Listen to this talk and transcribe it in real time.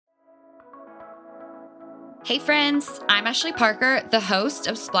Hey friends, I'm Ashley Parker, the host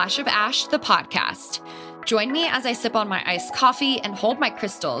of Splash of Ash, the podcast. Join me as I sip on my iced coffee and hold my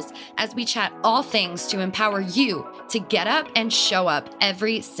crystals as we chat all things to empower you to get up and show up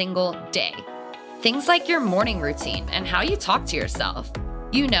every single day. Things like your morning routine and how you talk to yourself.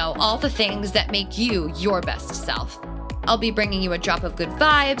 You know, all the things that make you your best self. I'll be bringing you a drop of good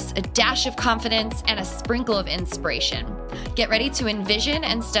vibes, a dash of confidence, and a sprinkle of inspiration. Get ready to envision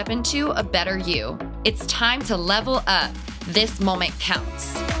and step into a better you. It's time to level up. This moment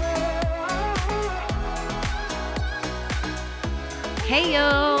counts. Hey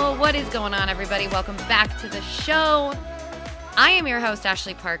yo, what is going on, everybody? Welcome back to the show. I am your host,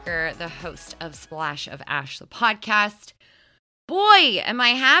 Ashley Parker, the host of Splash of Ash, the podcast. Boy, am I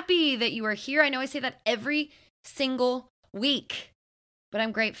happy that you are here. I know I say that every single week, but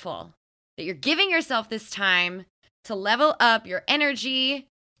I'm grateful that you're giving yourself this time to level up your energy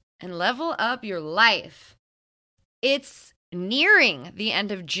and level up your life. It's nearing the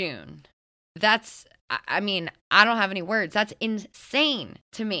end of June. I don't have any words. That's insane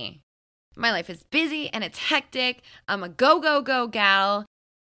to me. My life is busy and it's hectic. I'm a go gal,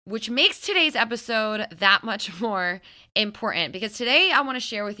 which makes today's episode that much more important because today I want to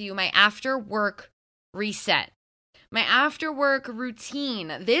share with you my after work reset. My after work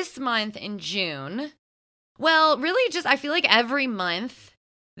routine this month in June. Well, really just I feel like every month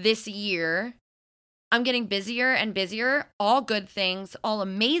this year, I'm getting busier and busier. All good things, all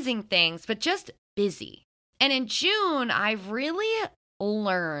amazing things, but just busy. And in June, I've really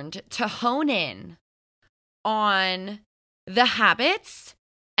learned to hone in on the habits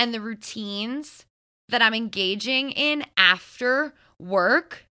and the routines that I'm engaging in after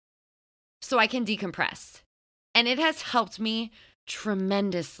work so I can decompress. And it has helped me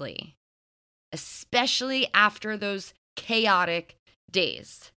tremendously, especially after those chaotic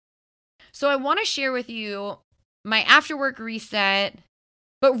days. So I want to share with you my after work reset,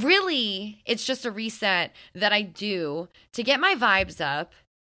 but really it's just a reset that I do to get my vibes up,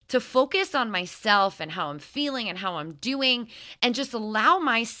 to focus on myself and how I'm feeling and how I'm doing, and just allow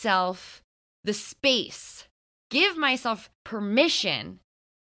myself the space, give myself permission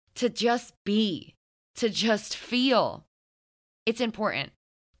to just be, to just feel. It's important.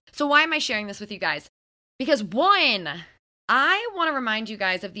 So why am I sharing this with you guys? Because one, I want to remind you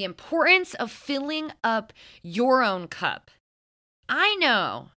guys of the importance of filling up your own cup. I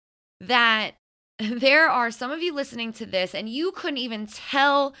know that there are some of you listening to this and you couldn't even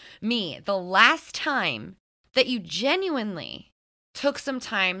tell me the last time that you genuinely took some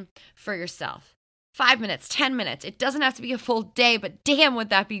time for yourself. 5 minutes, 10 minutes. It doesn't have to be a full day, but damn, would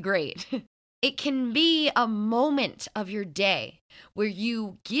that be great. It can be a moment of your day where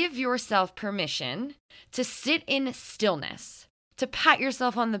you give yourself permission to sit in stillness, to pat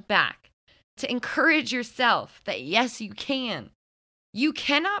yourself on the back, to encourage yourself that yes, you can. You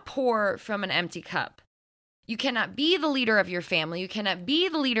cannot pour from an empty cup. You cannot be the leader of your family. You cannot be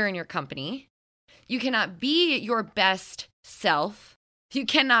the leader in your company. You cannot be your best self. You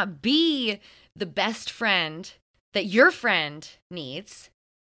cannot be the best friend that your friend needs.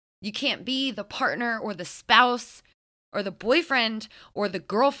 You can't be the partner or the spouse or the boyfriend or the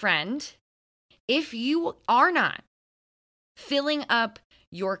girlfriend if you are not filling up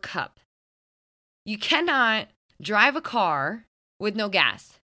your cup. You cannot drive a car with no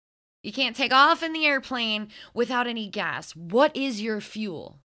gas. You can't take off in the airplane without any gas. What is your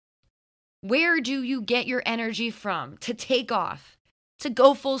fuel? Where do you get your energy from to take off, to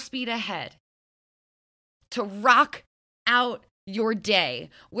go full speed ahead, to rock out your day?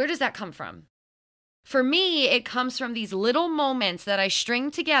 Where does that come from? For me, it comes from these little moments that I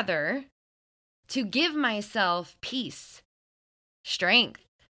string together to give myself peace, strength,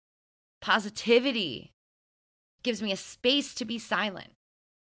 positivity. It gives me a space to be silent.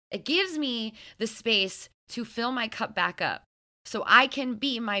 It gives me the space to fill my cup back up so I can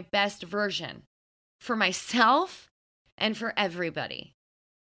be my best version for myself and for everybody.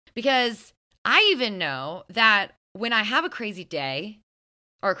 Because I even know that when I have a crazy day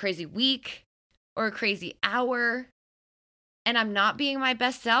or a crazy week or a crazy hour and I'm not being my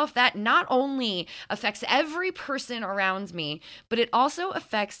best self, that not only affects every person around me, but it also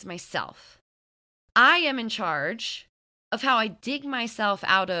affects myself. I am in charge of how I dig myself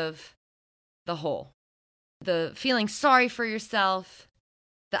out of the hole. The feeling sorry for yourself,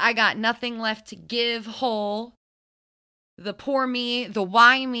 the I got nothing left to give hole, the poor me, the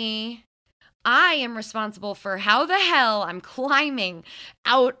why me. I am responsible for how the hell I'm climbing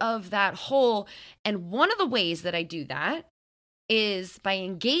out of that hole. And one of the ways that I do that is by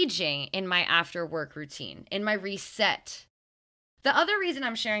engaging in my after work routine, in my reset. The other reason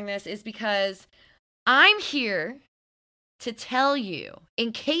I'm sharing this is because I'm here to tell you,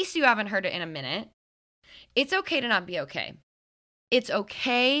 in case you haven't heard it in a minute, it's okay to not be okay. It's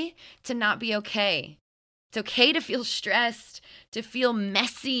okay to not be okay. It's okay to feel stressed, to feel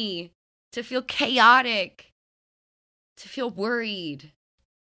messy, to feel chaotic, to feel worried,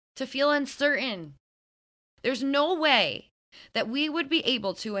 to feel uncertain. There's no way that we would be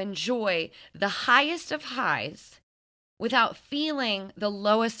able to enjoy the highest of highs without feeling the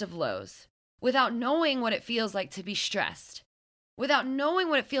lowest of lows, without knowing what it feels like to be stressed, without knowing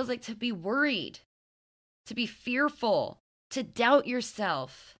what it feels like to be worried, to be fearful, to doubt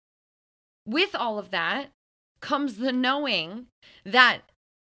yourself. With all of that comes the knowing that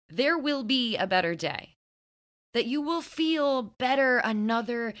there will be a better day, that you will feel better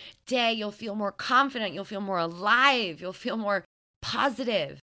another day. You'll feel more confident. You'll feel more alive. You'll feel more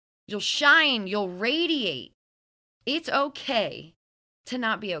positive. You'll shine. You'll radiate. It's okay to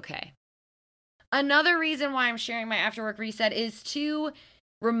not be okay. Another reason why I'm sharing my after work reset is to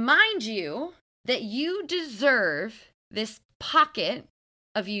remind you that you deserve this pocket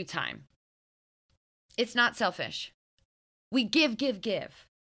of you time. It's not selfish. We give.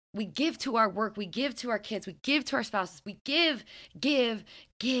 We give to our work. We give to our kids. We give to our spouses. We give.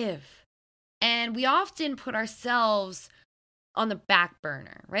 And we often put ourselves on the back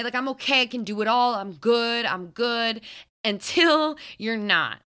burner, right? Like, I'm okay. I can do it all. I'm good. Until you're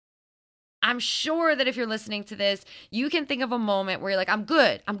not. I'm sure that if you're listening to this, you can think of a moment where you're like, I'm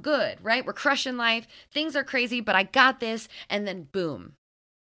good, right? We're crushing life. Things are crazy, but I got this. And then boom,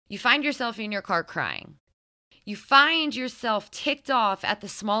 you find yourself in your car crying. You find yourself ticked off at the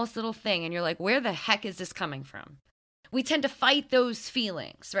smallest little thing. And you're like, where the heck is this coming from? We tend to fight those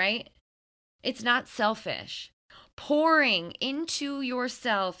feelings, right? It's not selfish. Pouring into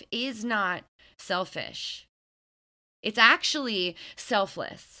yourself is not selfish. It's actually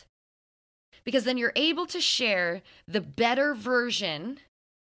selfless. Because then you're able to share the better version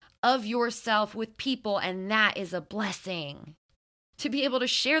of yourself with people, and that is a blessing. To be able to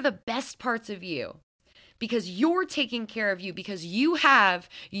share the best parts of you because you're taking care of you, because you have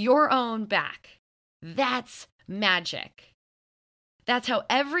your own back. That's magic. That's how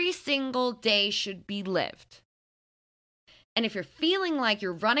every single day should be lived. And if you're feeling like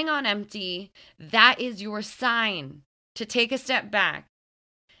you're running on empty, that is your sign to take a step back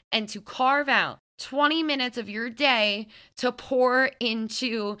and to carve out 20 minutes of your day to pour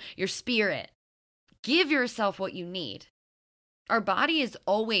into your spirit. Give yourself what you need. Our body is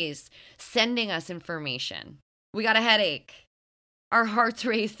always sending us information. We got a headache. Our heart's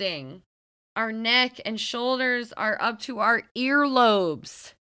racing. Our neck and shoulders are up to our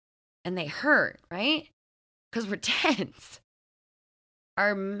earlobes. And they hurt, right? Because we're tense.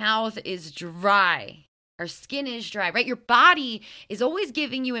 Our mouth is dry. Our skin is dry, right? Your body is always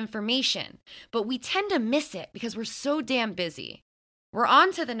giving you information, but we tend to miss it because we're so damn busy. We're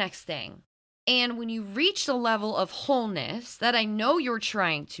on to the next thing. And when you reach the level of wholeness that I know you're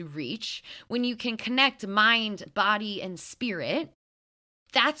trying to reach, when you can connect mind, body, and spirit,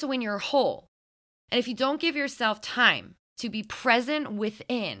 that's when you're whole. And if you don't give yourself time to be present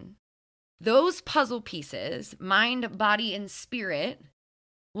within, those puzzle pieces, mind, body, and spirit,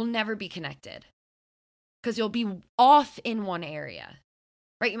 will never be connected. Because you'll be off in one area,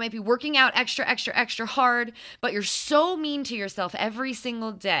 right? You might be working out extra hard, but you're so mean to yourself every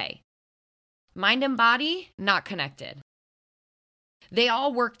single day. Mind and body, not connected. They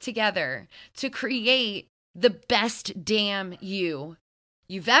all work together to create the best damn you've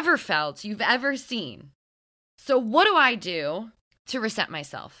ever felt, you've ever seen. So what do I do to reset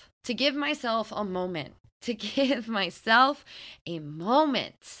myself? To give myself a moment.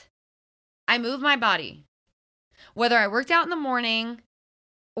 I move my body. Whether I worked out in the morning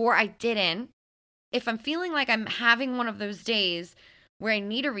or I didn't, if I'm feeling like I'm having one of those days where I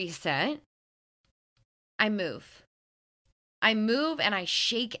need a reset, I move. I move and I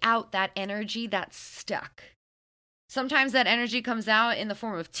shake out that energy that's stuck. Sometimes that energy comes out in the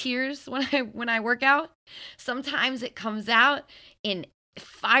form of tears when I work out. Sometimes it comes out in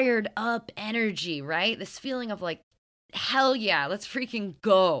fired up energy, right? This feeling of like, hell yeah, let's freaking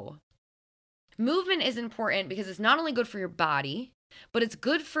go. Movement is important because it's not only good for your body, but it's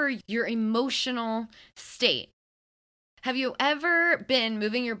good for your emotional state. Have you ever been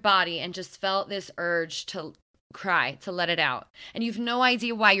moving your body and just felt this urge to cry, to let it out? And you've no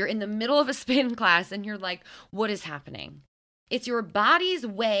idea why. You're in the middle of a spin class and you're like, what is happening? It's your body's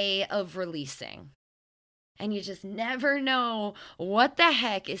way of releasing. And you just never know what the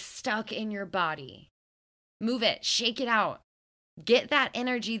heck is stuck in your body. Move it, shake it out. Get that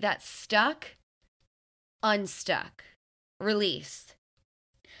energy that's stuck unstuck. Release.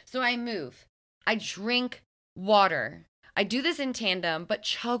 So I move. I drink water. I do this in tandem, but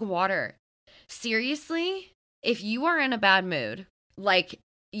chug water. Seriously, if you are in a bad mood, like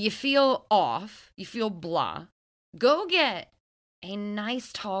you feel off, you feel blah, go get a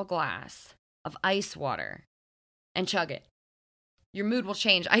nice tall glass of ice water and chug it. Your mood will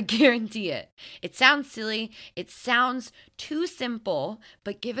change. I guarantee it. It sounds silly. It sounds too simple,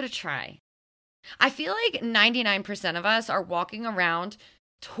 but give it a try. I feel like 99% of us are walking around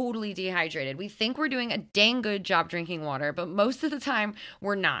totally dehydrated. We think we're doing a dang good job drinking water, but most of the time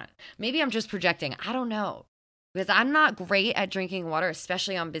we're not. Maybe I'm just projecting. I don't know. Because I'm not great at drinking water,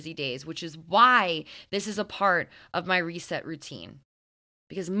 especially on busy days, which is why this is a part of my reset routine.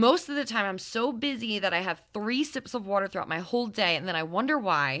 Because most of the time I'm so busy that I have 3 sips of water throughout my whole day, and then I wonder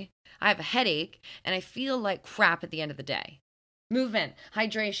why. I have a headache, and I feel like crap at the end of the day. Movement,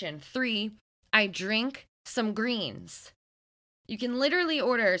 hydration. 3, I drink some greens. You can literally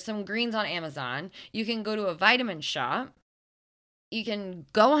order some greens on Amazon. You can go to a vitamin shop. You can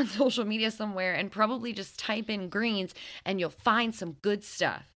go on social media somewhere and probably just type in greens, and you'll find some good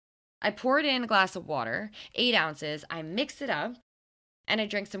stuff. I pour it in a glass of water, 8 ounces. I mix it up. And I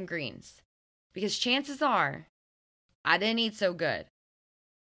drink some greens, because chances are I didn't eat so good.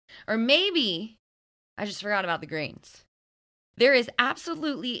 Or maybe I just forgot about the greens. There is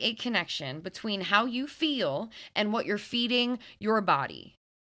absolutely a connection between how you feel and what you're feeding your body.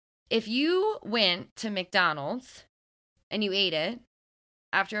 If you went to McDonald's and you ate it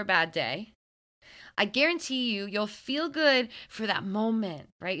after a bad day, I guarantee you'll feel good for that moment,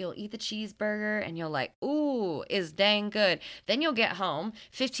 right? You'll eat the cheeseburger and you'll like, ooh, is dang good. Then you'll get home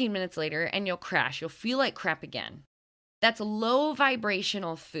 15 minutes later and you'll crash. You'll feel like crap again. That's low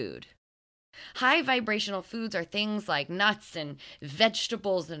vibrational food. High vibrational foods are things like nuts and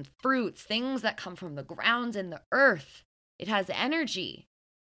vegetables and fruits, things that come from the ground and the earth. It has energy.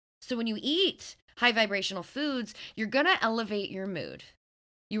 So when you eat high vibrational foods, you're going to elevate your mood.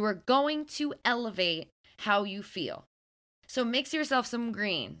 You are going to elevate how you feel. So mix yourself some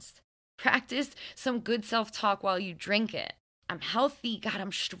greens. Practice some good self-talk while you drink it. I'm healthy. God,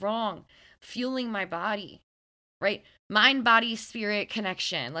 I'm strong. Fueling my body, right? Mind, body, spirit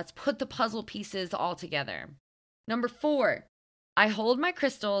connection. Let's put the puzzle pieces all together. Number 4, I hold my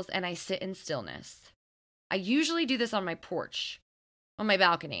crystals and I sit in stillness. I usually do this on my porch, on my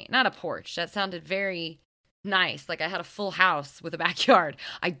balcony. Not a porch. That sounded very nice, like I had a full house with a backyard.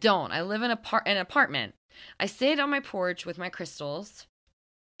 I don't. I live in an apartment. I sit on my porch with my crystals,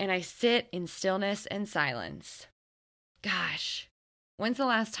 and I sit in stillness and silence. Gosh, when's the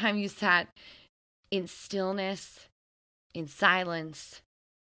last time you sat in stillness, in silence,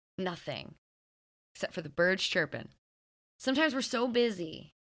 nothing, except for the birds chirping? Sometimes we're so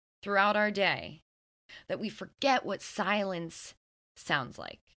busy throughout our day that we forget what silence sounds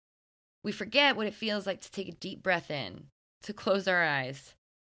like. We forget what it feels like to take a deep breath in, to close our eyes,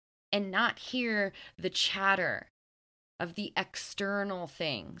 and not hear the chatter of the external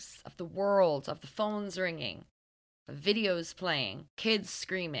things, of the world, of the phones ringing, of videos playing, kids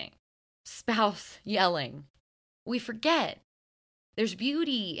screaming, spouse yelling. We forget there's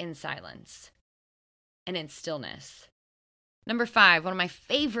beauty in silence and in stillness. Number 5, one of my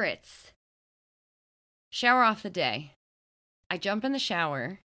favorites, shower off the day. I jump in the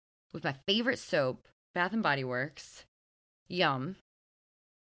shower with my favorite soap, Bath & Body Works. Yum.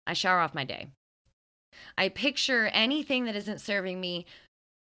 I shower off my day. I picture anything that isn't serving me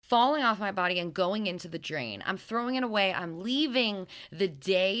falling off my body and going into the drain. I'm throwing it away. I'm leaving the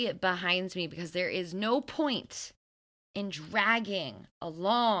day behind me, because there is no point in dragging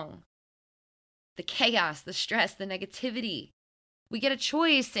along the chaos, the stress, the negativity. We get a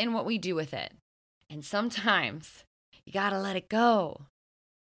choice in what we do with it. And sometimes you gotta let it go.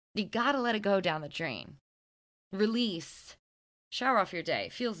 You gotta let it go down the drain. Release. Shower off your day.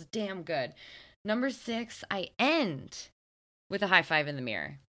 Feels damn good. Number 6, I end with a high five in the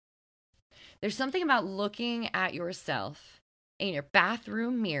mirror. There's something about looking at yourself in your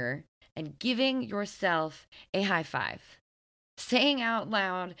bathroom mirror and giving yourself a high five. Saying out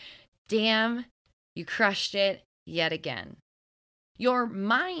loud, damn, you crushed it yet again. Your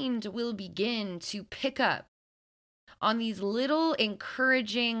mind will begin to pick up on these little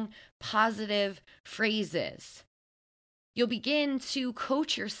encouraging, positive phrases. You'll begin to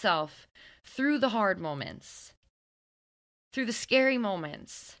coach yourself through the hard moments, through the scary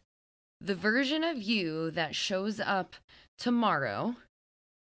moments. The version of you that shows up tomorrow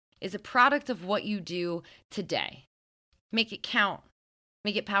is a product of what you do today. Make it count.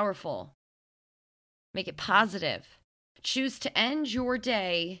 Make it powerful. Make it positive. Choose to end your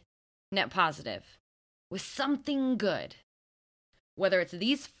day net positive with something good. Whether it's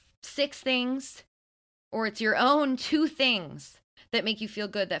these 6 things, or it's your own 2 things that make you feel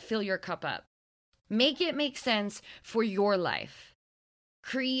good, that fill your cup up. Make it make sense for your life.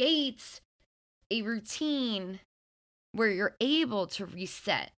 Create a routine where you're able to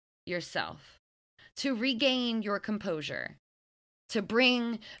reset yourself, to regain your composure, to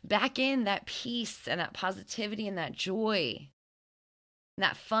bring back in that peace and that positivity and that joy, and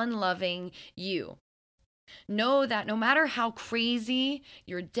that fun-loving you. Know that no matter how crazy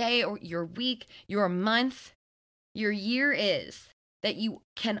your day or your week, your month, your year is, that you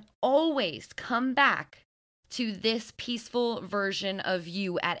can always come back to this peaceful version of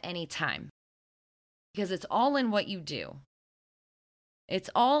you at any time. Because it's all in what you do. It's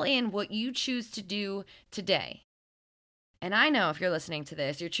all in what you choose to do today. And I know if you're listening to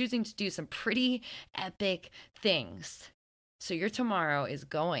this, you're choosing to do some pretty epic things. So your tomorrow is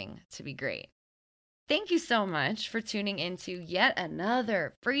going to be great. Thank you so much for tuning into yet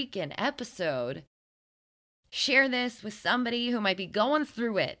another freaking episode. Share this with somebody who might be going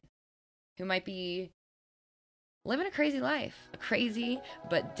through it, who might be living a crazy life, a crazy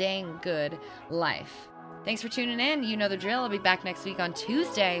but dang good life. Thanks for tuning in. You know the drill. I'll be back next week on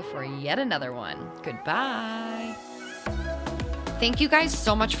Tuesday for yet another one. Goodbye. Thank you guys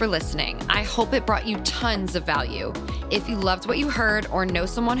so much for listening. I hope it brought you tons of value. If you loved what you heard or know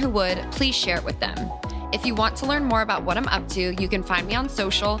someone who would, please share it with them. If you want to learn more about what I'm up to, you can find me on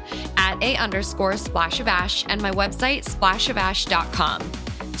social at @_splashofash and my website, splashofash.com.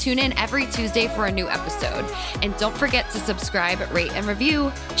 Tune in every Tuesday for a new episode. And don't forget to subscribe, rate, and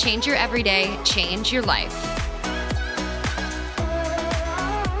review. Change your everyday, change your life.